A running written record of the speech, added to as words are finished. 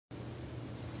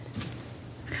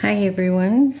Hi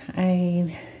everyone,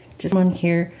 I just on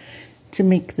here to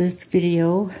make this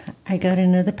video. I got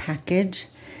another package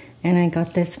and I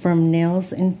got this from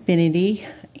NailzInfinity,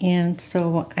 and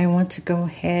so I want to go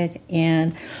ahead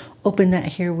and open that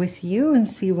here with you and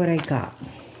see what I got.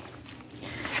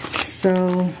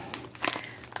 So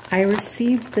I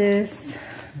received this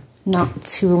not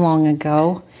too long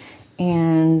ago,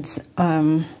 and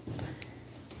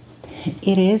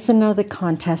it is another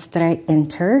contest that I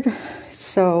entered.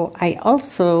 So I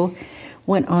also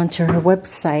went onto her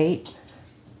website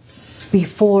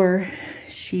before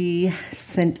she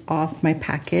sent off my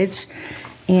package,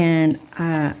 and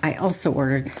I also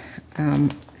ordered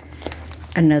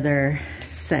another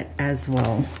set as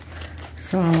well.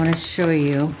 So I want to show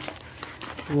you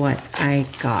what I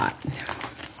got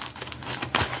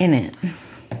in it.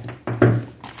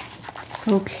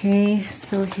 Okay,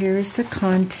 so here's the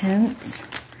contents.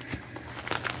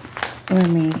 Let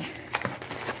me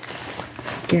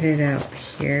get it out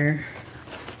here.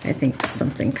 I think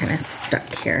something kind of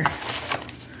stuck here.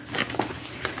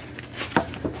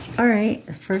 All right,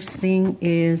 the first thing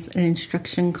is an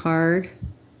instruction card,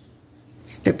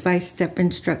 step-by-step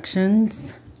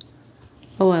instructions.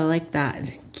 Oh, I like that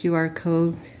QR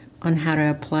code on how to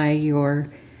apply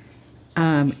your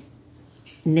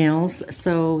nails.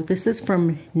 So this is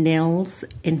from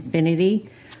NailzInfinity.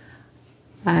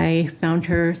 I found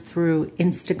her through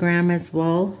Instagram as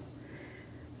well.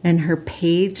 And her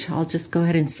page, I'll just go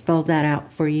ahead and spell that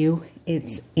out for you.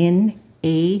 It's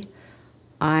NAILZ_INFINITY.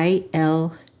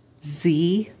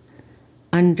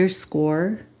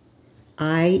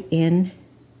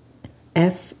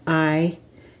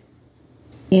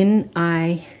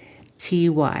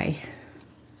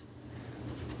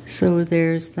 So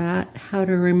there's that, how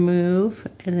to remove,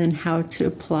 and then how to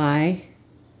apply.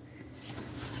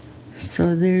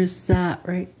 So there's that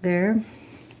right there.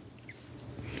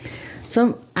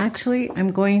 So actually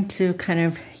I'm going to kind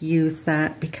of use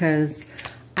that because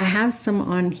I have some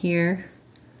on here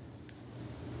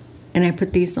and I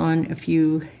put these on a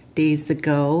few days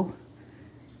ago.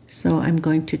 So I'm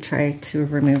going to try to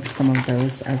remove some of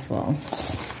those as well.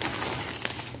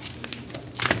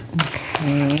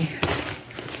 Okay.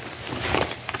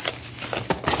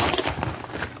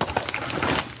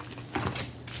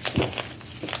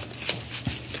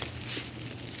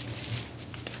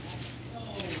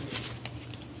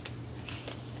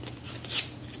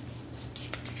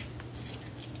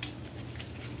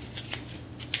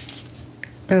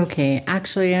 Okay,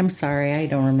 actually, I'm sorry. I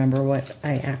don't remember what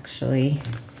I actually...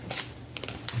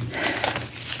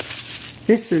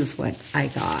 This is what I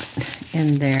got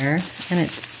in there. And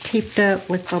it's taped up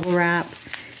with bubble wrap.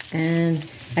 And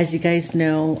as you guys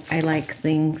know, I like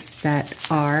things that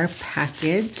are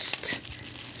packaged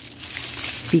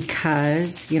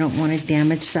because you don't want to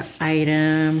damage the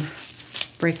item,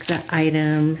 break the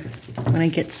item when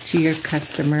it gets to your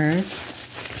customers.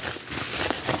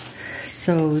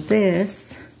 So this...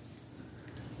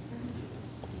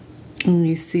 And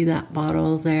you see that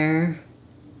bottle there.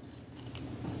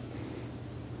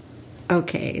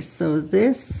 Okay, so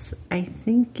this, I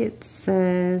think it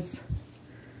says,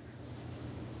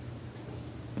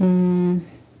 I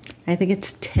think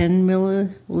it's 10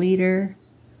 milliliter.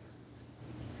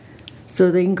 So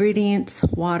the ingredients: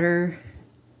 water,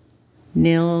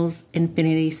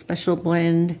 NailzInfinity special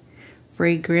blend,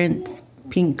 fragrance,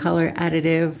 pink color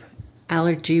additive,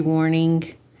 allergy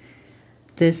warning.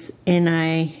 This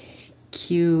NIQSRS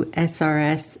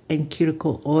and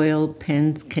cuticle oil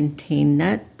pens contain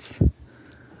nuts.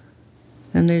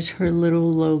 And there's her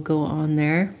little logo on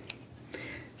there.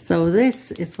 So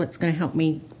this is what's going to help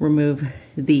me remove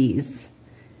these.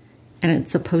 And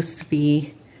it's supposed to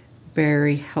be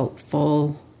very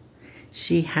helpful.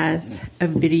 She has a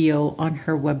video on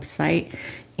her website.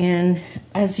 And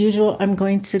as usual, I'm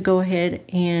going to go ahead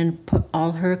and put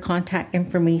all her contact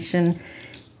information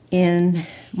in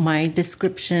my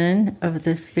description of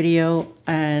this video,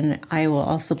 and I will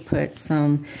also put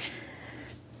some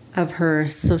of her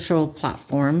social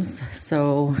platforms.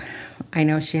 So I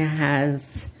know she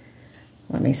has,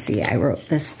 let me see, I wrote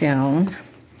this down.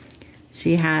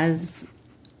 She has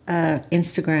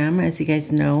Instagram, as you guys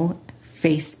know,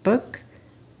 Facebook,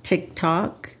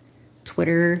 TikTok,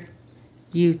 Twitter,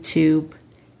 YouTube,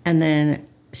 and then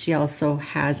she also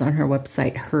has on her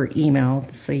website her email,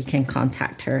 so you can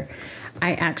contact her.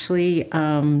 I actually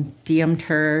DM'd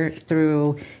her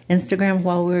through Instagram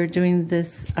while we were doing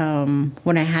this,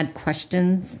 when I had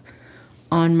questions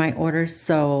on my order,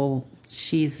 so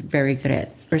she's very good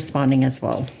at responding as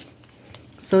well.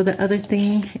 So the other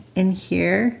thing in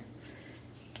here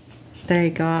that I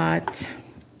got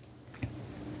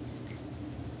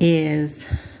is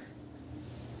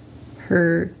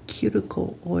her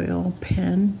cuticle oil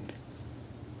pen.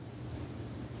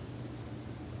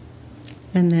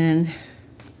 And then,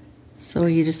 so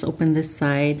you just open this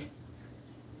side,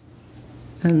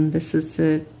 and this is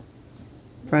the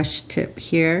brush tip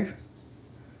here.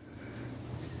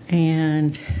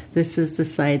 And this is the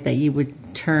side that you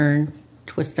would turn,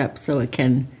 twist up so it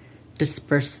can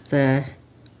disperse the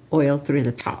oil through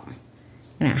the top.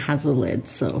 And it has a lid,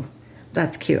 so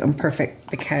that's cute and perfect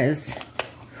because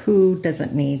who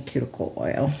doesn't need cuticle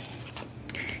oil?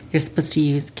 You're supposed to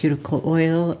use cuticle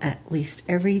oil at least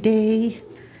every day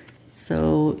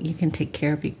so you can take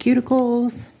care of your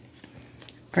cuticles.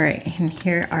 All right, and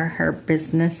here are her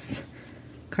business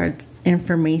cards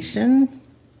information.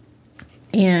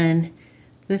 And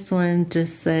this one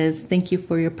just says, thank you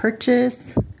for your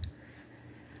purchase.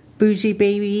 Bougie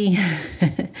baby.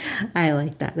 I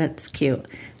like that, that's cute.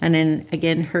 And then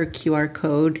again, her QR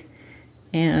code.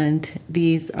 And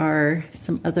these are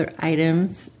some other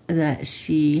items that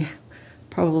she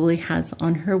probably has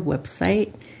on her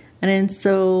website. And then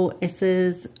so it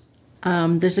says,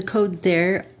 there's a code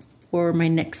there for my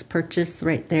next purchase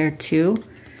right there too.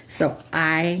 So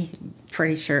I'm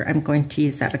pretty sure I'm going to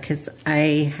use that because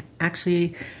I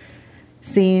actually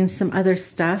seen some other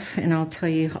stuff, and I'll tell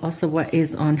you also what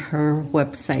is on her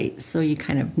website so you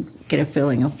kind of get a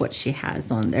feeling of what she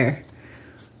has on there.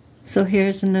 So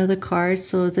here's another card.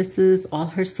 So this is all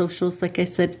her socials, like I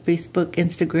said, Facebook,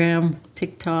 Instagram,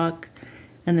 TikTok,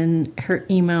 and then her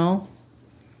email,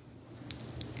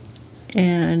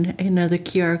 and another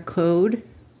QR code.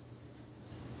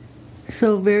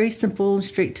 So very simple and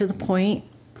straight to the point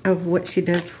of what she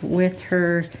does with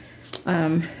her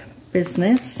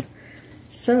business.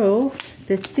 So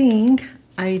the thing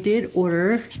I did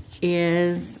order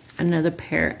is another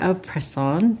pair of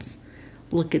press-ons.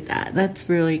 Look at that, that's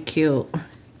really cute.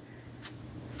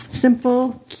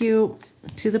 Simple, cute,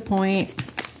 to the point.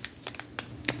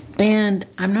 And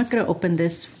I'm not gonna open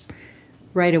this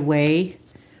right away,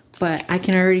 but I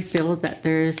can already feel that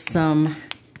there's some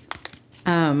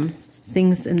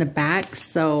things in the back.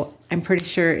 So I'm pretty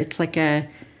sure it's like a,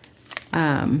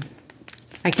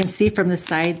 I can see from the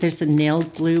side there's a nail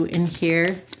glue in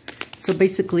here. So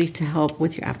basically to help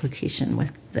with your application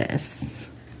with this.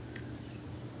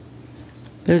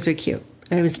 Those are cute.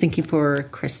 I was thinking for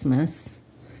Christmas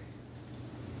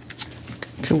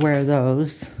to wear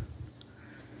those.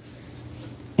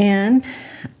 And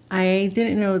I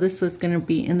didn't know this was going to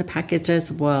be in the package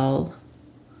as well.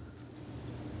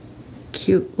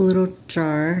 Cute little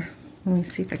jar. Let me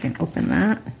see if I can open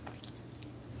that.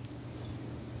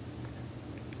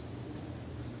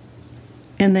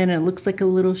 And then it looks like a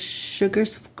little sugar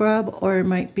scrub, or it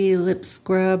might be a lip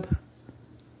scrub.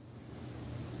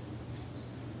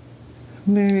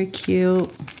 Very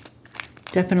cute.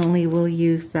 Definitely will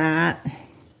use that.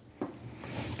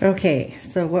 Okay,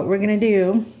 so what we're gonna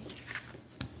do,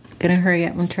 gonna hurry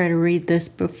up and try to read this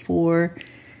before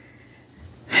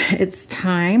it's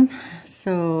time.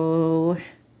 So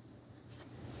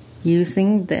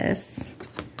using this,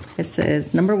 it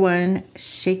says number 1,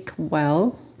 shake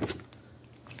well.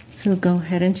 So go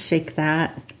ahead and shake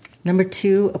that. Number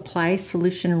 2, apply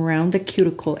solution around the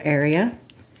cuticle area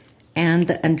and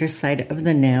the underside of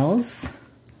the nails.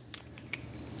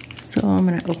 So I'm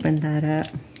gonna open that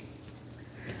up.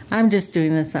 I'm just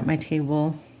doing this at my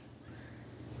table.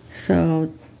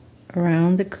 So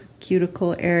around the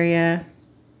cuticle area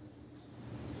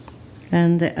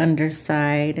and the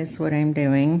underside is what I'm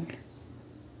doing.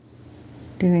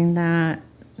 Doing that,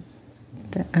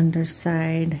 the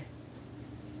underside,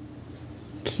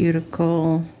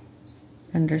 cuticle,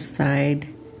 underside,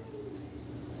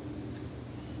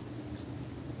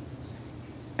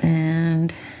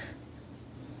 and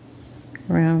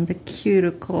around the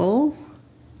cuticle,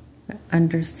 the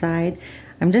underside.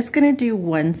 I'm just gonna do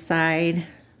one side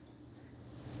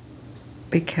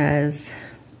because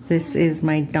this is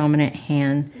my dominant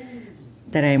hand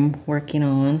that I'm working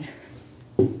on,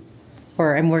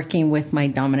 or I'm working with my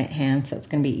dominant hand, so it's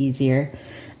gonna be easier.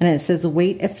 And it says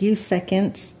wait a few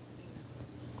seconds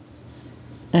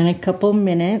and a couple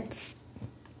minutes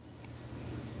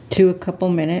to a couple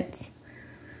minutes.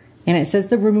 And it says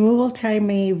the removal time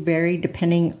may vary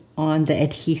depending on the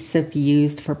adhesive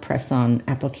used for press-on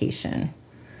application.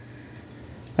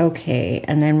 Okay,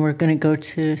 and then we're gonna go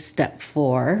to step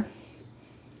 4.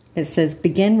 It says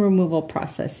begin removal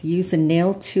process. Use a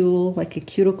nail tool like a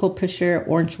cuticle pusher,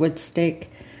 orange wood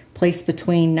stick, place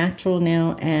between natural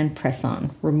nail and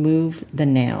press-on. Remove the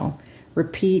nail.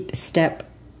 Repeat step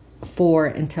 4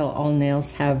 until all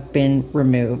nails have been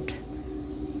removed.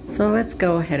 So let's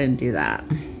go ahead and do that.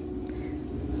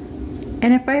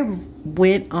 And if I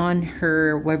went on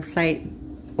her website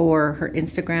or her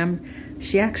Instagram,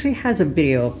 she actually has a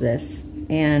video of this,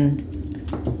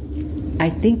 and I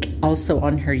think also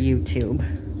on her YouTube.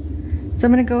 So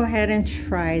I'm gonna go ahead and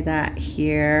try that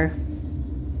here.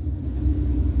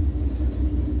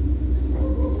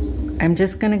 I'm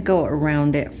just gonna go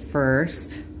around it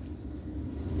first.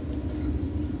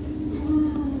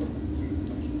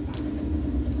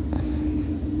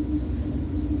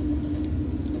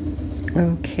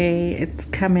 Okay, it's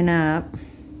coming up.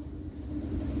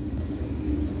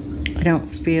 I don't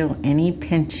feel any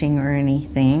pinching or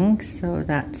anything, so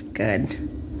that's good.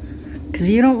 Because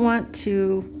you don't want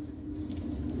to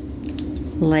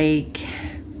like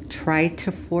try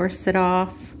to force it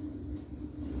off.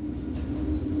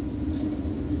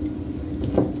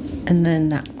 And then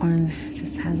that one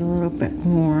just has a little bit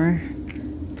more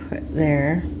put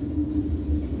there.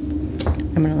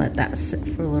 I'm gonna let that sit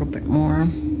for a little bit more.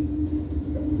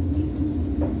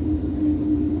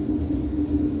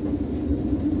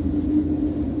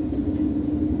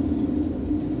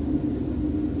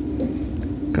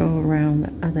 Go around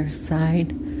the other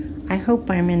side. I hope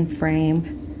I'm in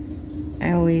frame.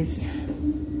 I always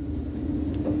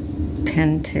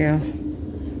tend to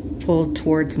pull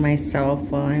towards myself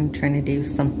while I'm trying to do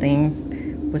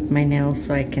something with my nails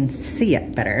so I can see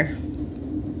it better.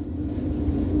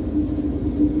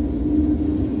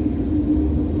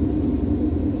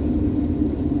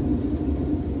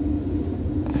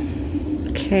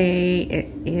 Okay, it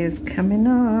is coming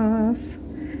off.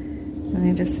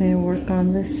 I just need to work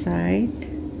on this side.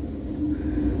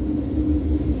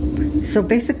 So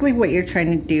basically what you're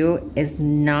trying to do is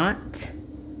not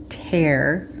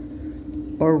tear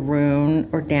or ruin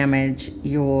or damage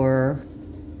your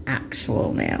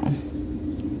actual nail.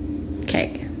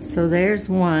 Okay, so there's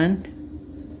one.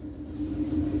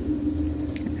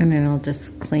 And then I'll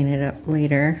just clean it up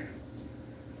later.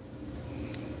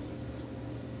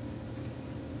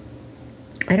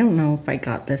 I don't know if I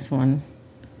got this one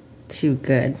too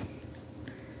good.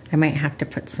 I might have to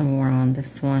put some more on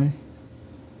this one.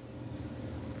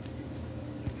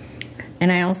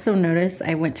 And I also noticed,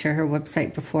 I went to her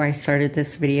website before I started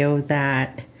this video,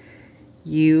 that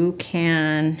you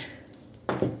can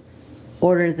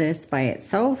order this by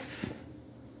itself,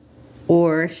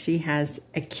 or she has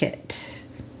a kit.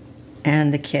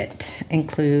 And the kit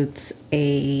includes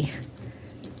a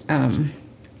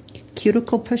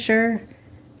cuticle pusher,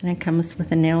 and it comes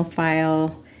with a nail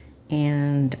file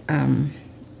and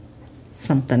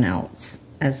something else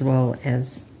as well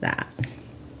as that.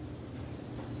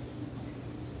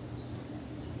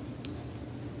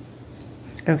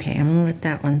 Okay, I'm gonna let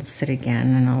that one sit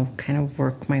again, and I'll kind of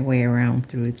work my way around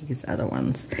through these other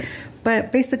ones.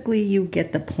 But basically you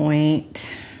get the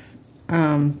point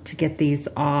to get these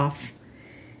off.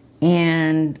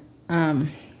 And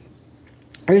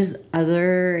there's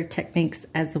other techniques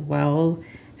as well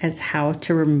as how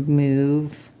to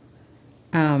remove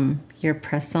your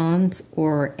press-ons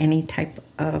or any type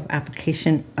of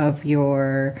application of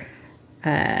your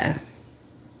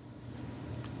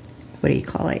what do you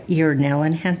call it, your nail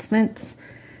enhancements,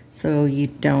 so you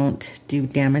don't do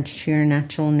damage to your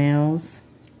natural nails.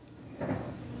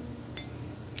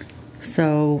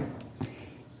 So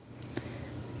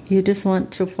you just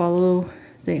want to follow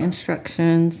the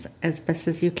instructions as best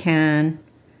as you can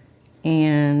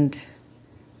and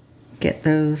get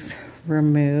those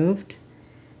removed.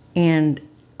 And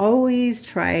always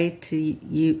try to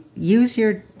use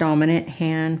your dominant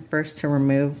hand first to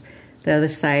remove the other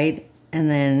side, and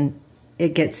then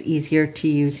it gets easier to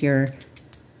use your,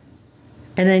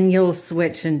 and then you'll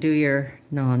switch and do your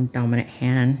non-dominant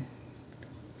hand.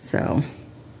 So,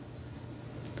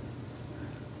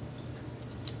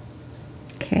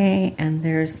 okay, and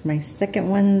there's my second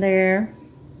one there.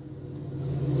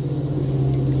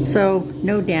 So,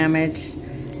 no damage.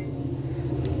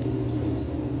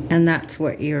 And that's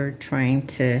what you're trying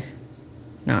to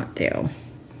not do,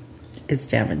 is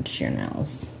damage your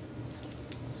nails.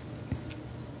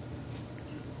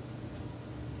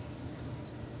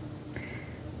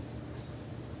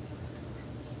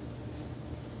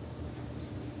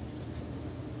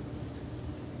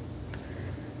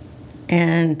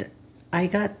 And I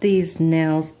got these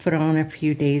nails put on a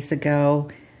few days ago,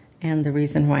 and the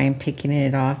reason why I'm taking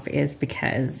it off is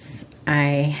because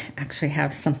I actually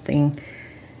have something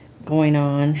going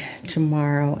on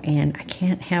tomorrow, and I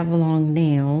can't have long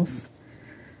nails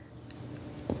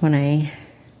when I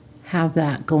have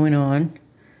that going on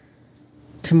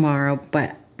tomorrow.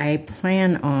 But I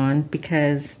plan on,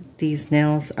 because these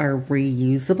nails are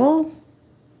reusable,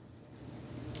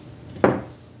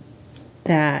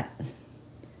 that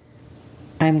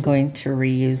I'm going to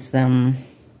reuse them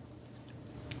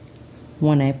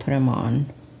when I put them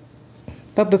on.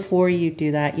 But before you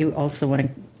do that, you also want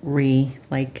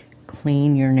to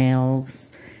clean your nails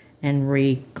and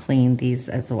re-clean these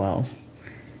as well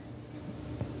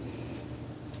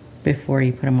before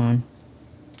you put them on.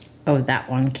 Oh, that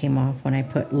one came off when I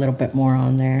put a little bit more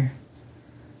on there.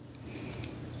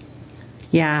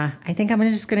 Yeah, I think I'm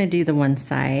just gonna do the one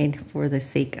side for the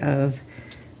sake of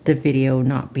the video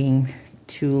not being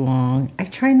too long. I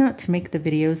try not to make the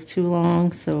videos too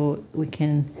long so we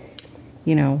can,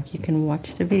 you know, you can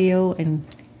watch the video and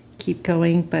keep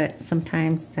going, but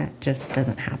sometimes that just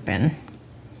doesn't happen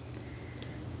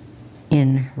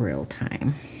in real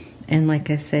time. And like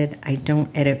I said, I don't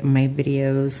edit my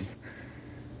videos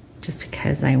just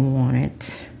because I want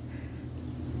it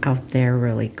out there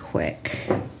really quick.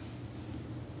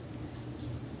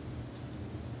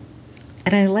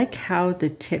 And I like how the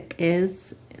tip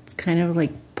is. It's kind of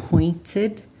like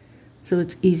pointed, so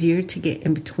it's easier to get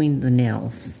in between the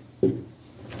nails.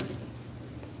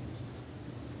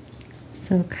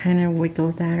 So kind of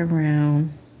wiggle that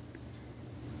around.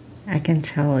 I can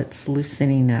tell it's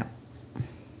loosening up.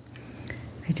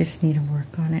 I just need to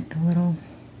work on it a little.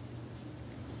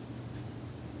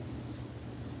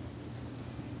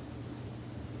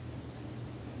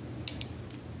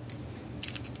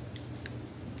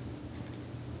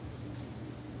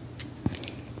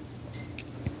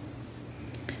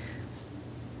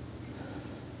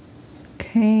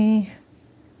 Okay.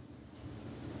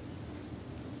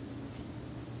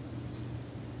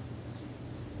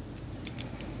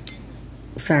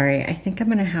 Sorry, I think I'm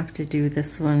gonna have to do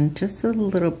this one just a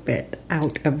little bit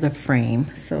out of the frame.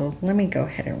 So let me go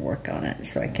ahead and work on it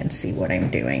so I can see what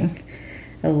I'm doing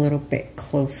a little bit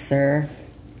closer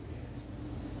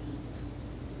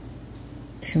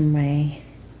to my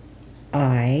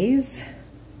eyes.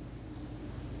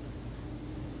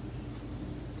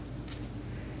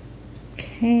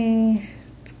 Okay,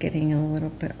 it's getting a little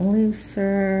bit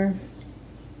looser.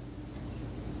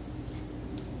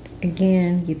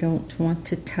 Again, you don't want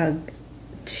to tug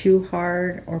too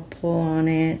hard or pull on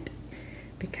it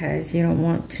because you don't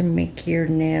want to make your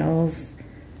nails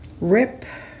rip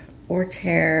or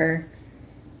tear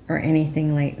or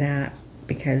anything like that,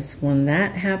 because when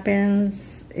that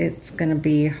happens, it's gonna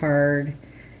be hard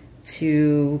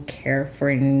to care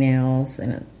for your nails,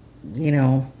 and you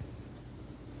know,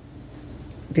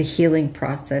 the healing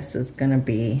process is gonna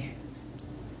be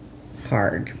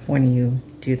hard when you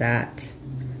do that.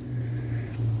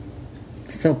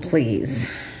 So please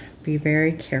be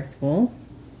very careful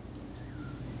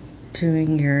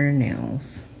doing your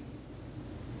nails.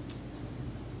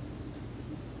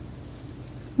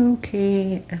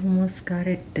 Okay, I almost got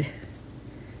it.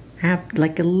 I have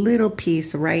like a little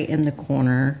piece right in the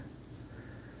corner.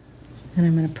 And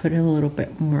I'm gonna put a little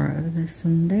bit more of this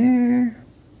in there.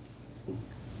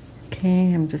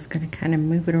 Okay, I'm just gonna kind of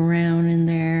move it around in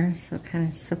there so it kind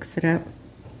of soaks it up.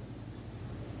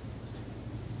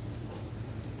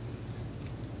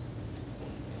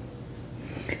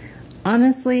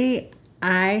 Honestly,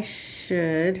 I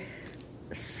should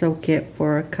soak it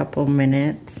for a couple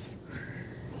minutes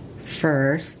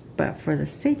first, but for the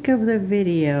sake of the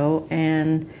video,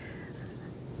 and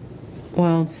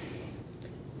well,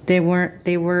 they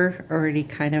were already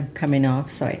kind of coming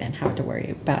off, so I didn't have to worry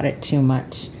about it too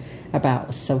much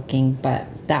about soaking.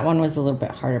 But that one was a little bit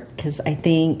harder because I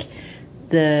think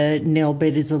the nail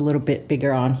bit is a little bit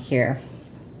bigger on here.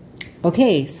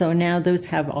 Okay, so now those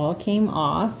have all came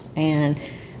off, and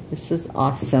this is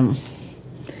awesome.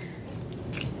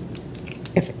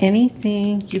 If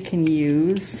anything you can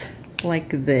use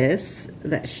like this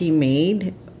that she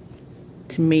made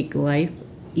to make life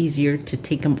easier to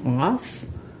take them off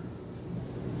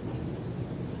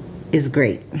is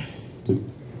great.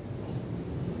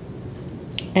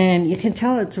 And you can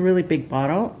tell it's a really big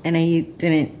bottle, and I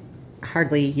didn't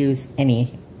hardly use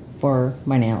any for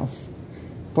my nails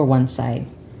for one side.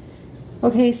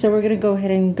 Okay, so we're gonna go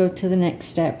ahead and go to the next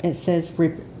step. It says,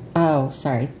 oh,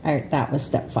 sorry, that was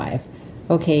step 5.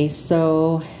 Okay,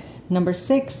 so number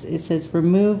 6, it says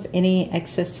remove any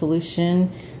excess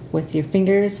solution with your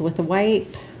fingers with a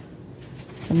wipe.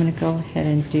 So I'm gonna go ahead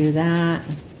and do that.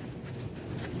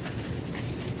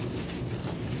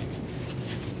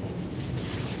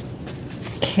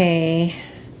 Okay.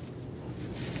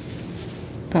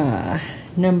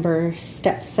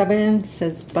 Step 7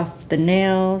 says buff the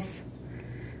nails.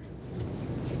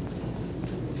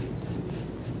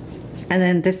 And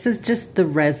then this is just the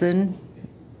resin,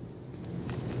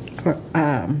 or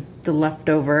the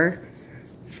leftover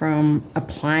from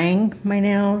applying my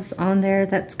nails on there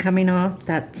that's coming off.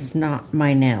 That's not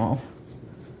my nail.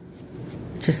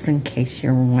 just in case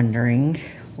you're wondering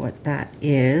what that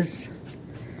is.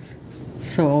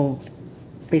 So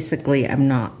basically, I'm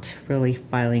not really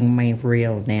filing my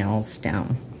real nails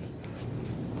down.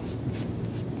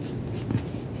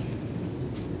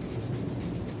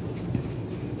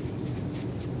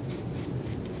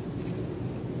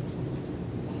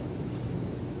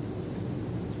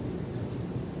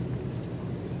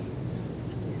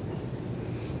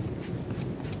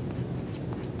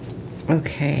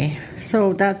 Okay,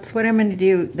 so that's what I'm going to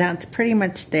do. That's pretty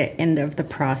much the end of the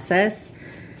process.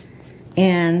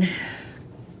 And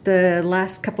the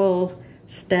last couple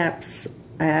steps,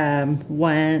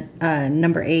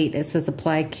 number 8, it says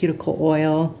apply cuticle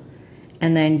oil.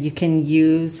 And then you can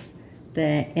use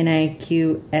the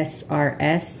NIQSRS,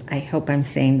 I hope I'm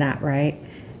saying that right,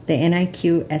 the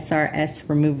NIQSRS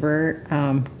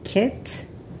remover kit.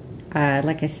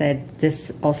 Like I said,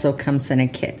 this also comes in a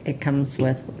kit. It comes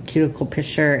with cuticle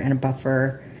pusher and a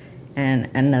buffer and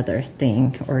another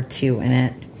thing or 2 in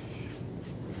it.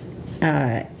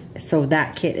 So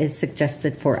that kit is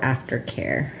suggested for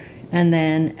aftercare. And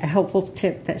then a helpful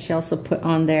tip that she also put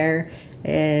on there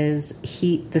is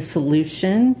heat the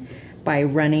solution by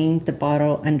running the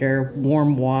bottle under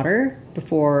warm water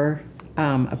before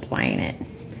applying it,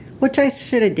 which I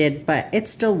should have did, but it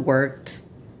still worked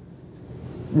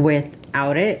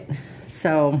without it.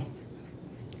 So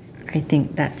I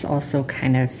think that's also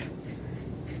kind of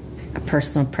a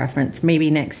personal preference. Maybe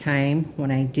next time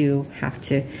when I do have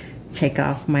to take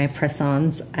off my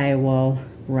press-ons, I will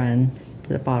run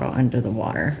the bottle under the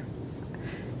water,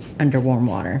 under warm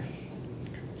water.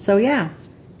 So yeah,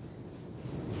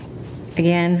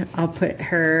 again, I'll put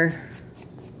her,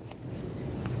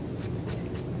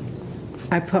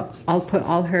 I'll put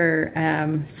all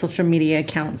her social media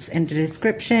accounts in the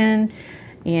description,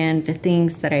 and the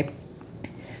things that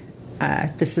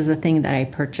this is a thing that I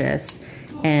purchased,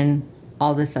 and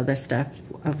all this other stuff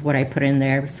of what I put in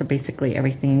there. So basically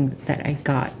everything that I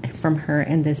got from her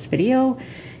in this video.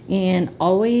 And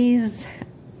always,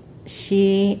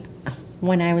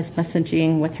 when I was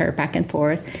messaging with her back and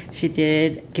forth, she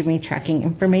did give me tracking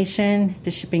information.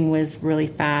 The shipping was really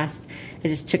fast. It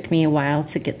just took me a while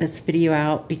to get this video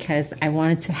out because I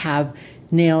wanted to have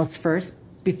nails first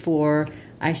before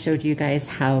I showed you guys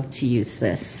how to use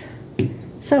this.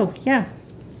 So yeah,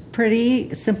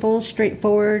 pretty simple,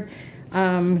 straightforward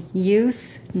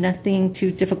use, nothing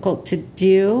too difficult to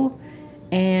do.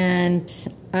 And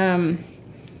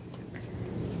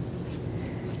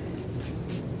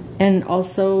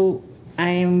also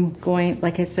I'm going,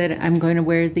 like I said, I'm going to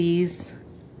wear these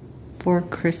for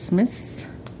Christmas,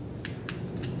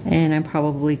 and I'm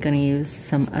probably going to use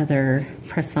some other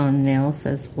press-on nails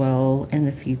as well in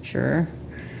the future.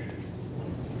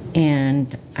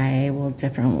 And I will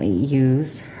definitely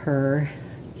use her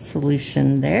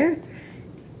solution there.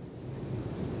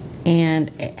 And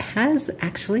it has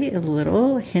actually a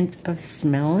little hint of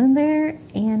smell in there,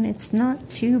 and it's not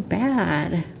too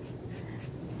bad.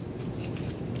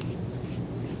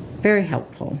 Very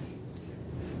helpful.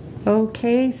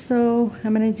 Okay, so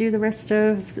I'm gonna do the rest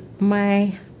of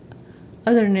my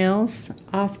other nails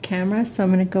off camera. So I'm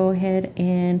gonna go ahead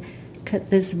and cut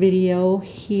this video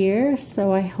here.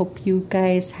 So I hope you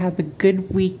guys have a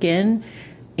good weekend,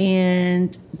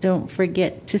 and don't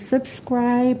forget to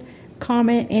subscribe,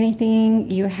 comment anything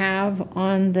you have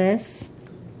on this.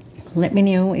 Let me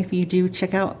know if you do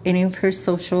check out any of her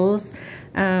socials.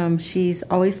 She's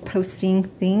always posting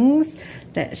things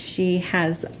that she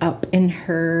has up in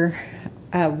her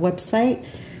website.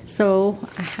 So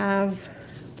I have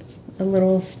a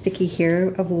little sticky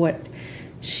here of what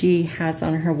she has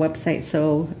on her website.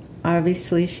 So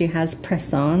obviously she has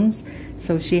press-ons.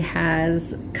 So she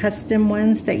has custom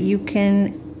ones that you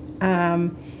can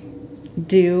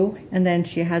do, and then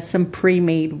she has some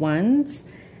pre-made ones,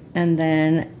 and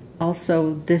then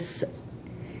also this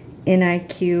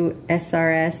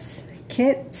NIQSRS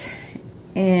kit.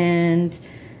 And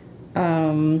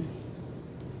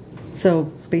so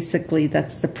basically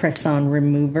that's the press-on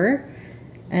remover.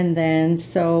 And then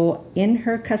so in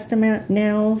her custom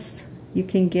nails you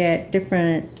can get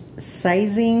different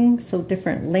sizing, so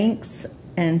different lengths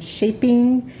and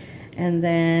shaping. And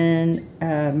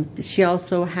then she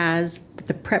also has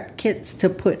the prep kits to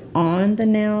put on the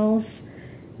nails.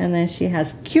 And then she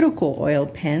has cuticle oil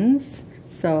pens.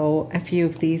 So a few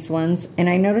of these ones. And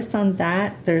I noticed on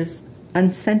that there's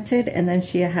unscented, and then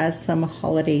she has some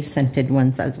holiday scented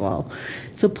ones as well.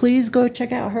 So please go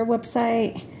check out her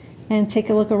website and take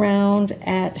a look around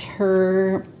at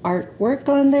her artwork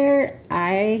on there.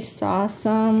 I saw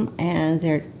some, and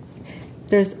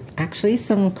there's actually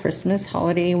some Christmas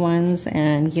holiday ones,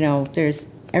 and you know, there's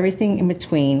everything in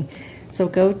between. So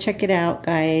go check it out,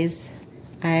 guys.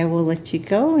 I will let you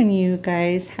go, and you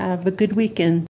guys have a good weekend.